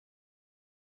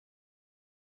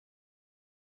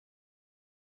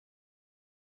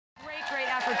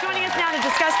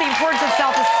discuss the importance of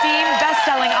self-esteem.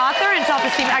 Best-selling author and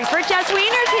self-esteem expert Jess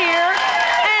Wiener's here.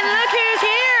 And look who's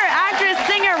here, actress,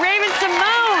 singer,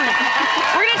 Raven-Symoné.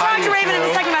 We're going to talk to Raven in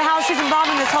a second about how she's involved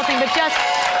in this whole thing. But Jess,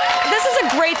 this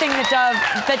is a great thing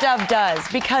that Dove does,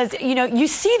 because you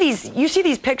see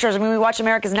these pictures. I mean, we watch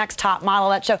America's Next Top Model,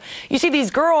 that show. You see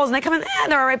these girls and they come in,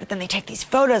 they're all right, but then they take these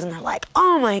photos and they're like,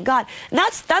 oh my God. And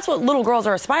that's what little girls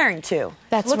are aspiring to.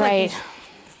 That's right. Like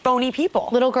phony people.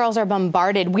 Little girls are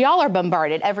bombarded. We all are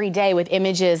bombarded every day with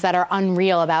images that are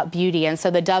unreal about beauty. And so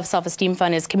the Dove Self-Esteem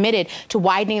Fund is committed to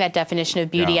widening that definition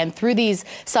of beauty. Yeah. And through these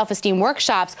self-esteem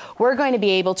workshops, we're going to be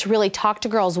able to really talk to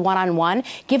girls one-on-one,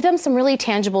 give them some really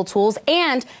tangible tools,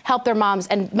 and help their moms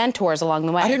and mentors along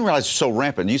the way. I didn't realize it's so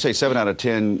rampant. You say 7 out of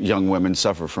 10 young women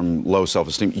suffer from low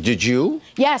self-esteem. Did you?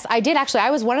 Yes, I did actually. I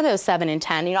was one of those 7 in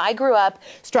 10. I grew up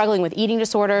struggling with eating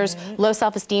disorders, low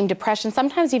self-esteem, depression,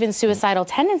 sometimes even suicidal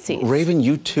tendencies. Raven,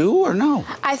 you too, or no?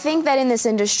 I think that in this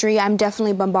industry, I'm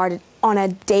definitely bombarded on a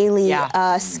daily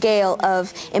scale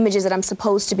of images that I'm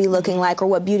supposed to be looking like, or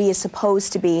what beauty is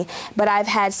supposed to be. But I've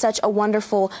had such a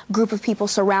wonderful group of people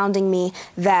surrounding me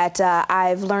that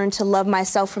I've learned to love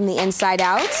myself from the inside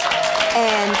out.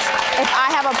 And if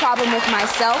I have a problem with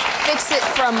myself, fix it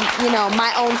from,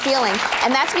 my own feeling.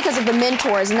 And that's because of the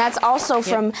mentors, and that's also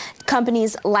from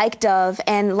companies like Dove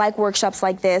and like workshops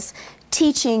like this,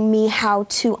 teaching me how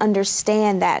to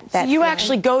understand that. So you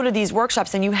actually go to these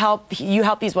workshops and you help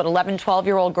these, what, 11,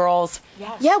 12-year-old girls?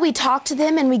 Yes. Yeah, we talk to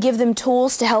them and we give them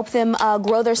tools to help them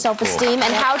grow their self-esteem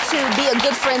and how to be a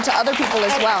good friend to other people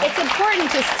as well. It's important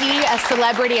to see a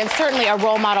celebrity and certainly a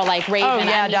role model like Raven. Oh,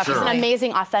 yeah, definitely. She's an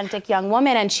amazing, authentic young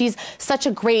woman, and she's such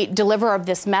a great deliverer of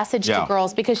this message to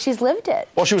girls because she's lived it.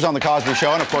 Well, she was on The Cosby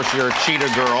Show, and of course you're a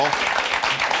cheetah girl.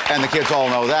 And the kids all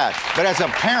know that. But as a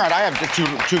parent, I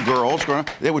have two girls growing up.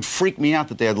 They would freak me out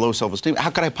that they had low self-esteem. How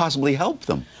could I possibly help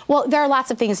them? Well, there are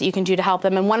lots of things that you can do to help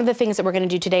them. And one of the things that we're going to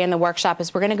do today in the workshop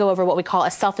is we're going to go over what we call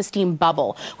a self-esteem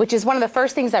bubble, which is one of the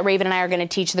first things that Raven and I are going to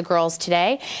teach the girls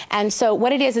today. And so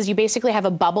what it is you basically have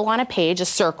a bubble on a page, a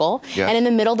circle, and in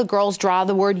the middle the girls draw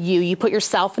the word you. You put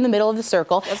yourself in the middle of the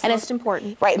circle. That's most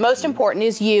important. Right, most important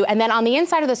is you. And then on the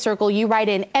inside of the circle, you write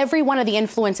in every one of the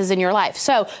influences in your life.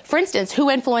 So, for instance, who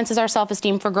influences our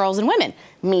self-esteem for girls and women?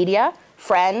 Media,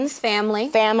 friends, family,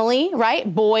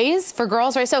 right? Boys for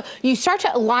girls, right? So you start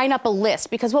to line up a list,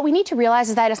 because what we need to realize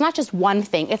is that it's not just one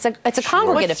thing. It's a congregate of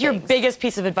things. What's your biggest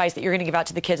piece of advice that you're going to give out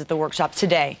to the kids at the workshop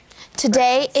today?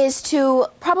 Today is to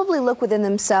probably look within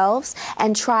themselves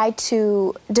and try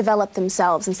to develop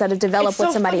themselves instead of develop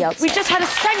what somebody else. We just had a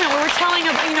segment where we're telling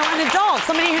an adult,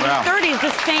 somebody who's in their 30s,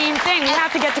 the same thing. We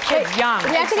have to get to kids young.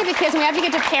 We have to get to kids, and we have to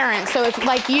get to parents. So if,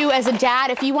 like you as a dad,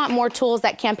 if you want more tools,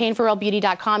 that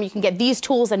campaignforrealbeauty.com, you can get these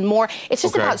tools and more. It's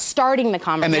just about starting the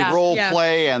conversation. And they role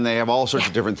play, and they have all sorts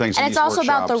of different things. And in it's these also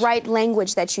workshops. about the right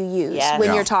language that you use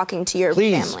when you're talking to your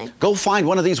family. Please, go find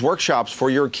one of these workshops for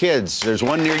your kids. There's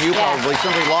one near you, probably.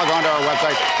 Simply log on to our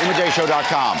website,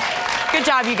 ImageShow.com. Good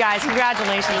job, you guys.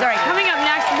 Congratulations. All right, coming up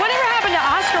next, whatever happened to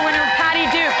Oscar winner Patty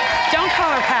Duke? Don't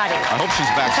call her Patty. I hope she's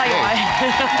backstage. I'll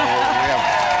tell you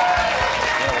why.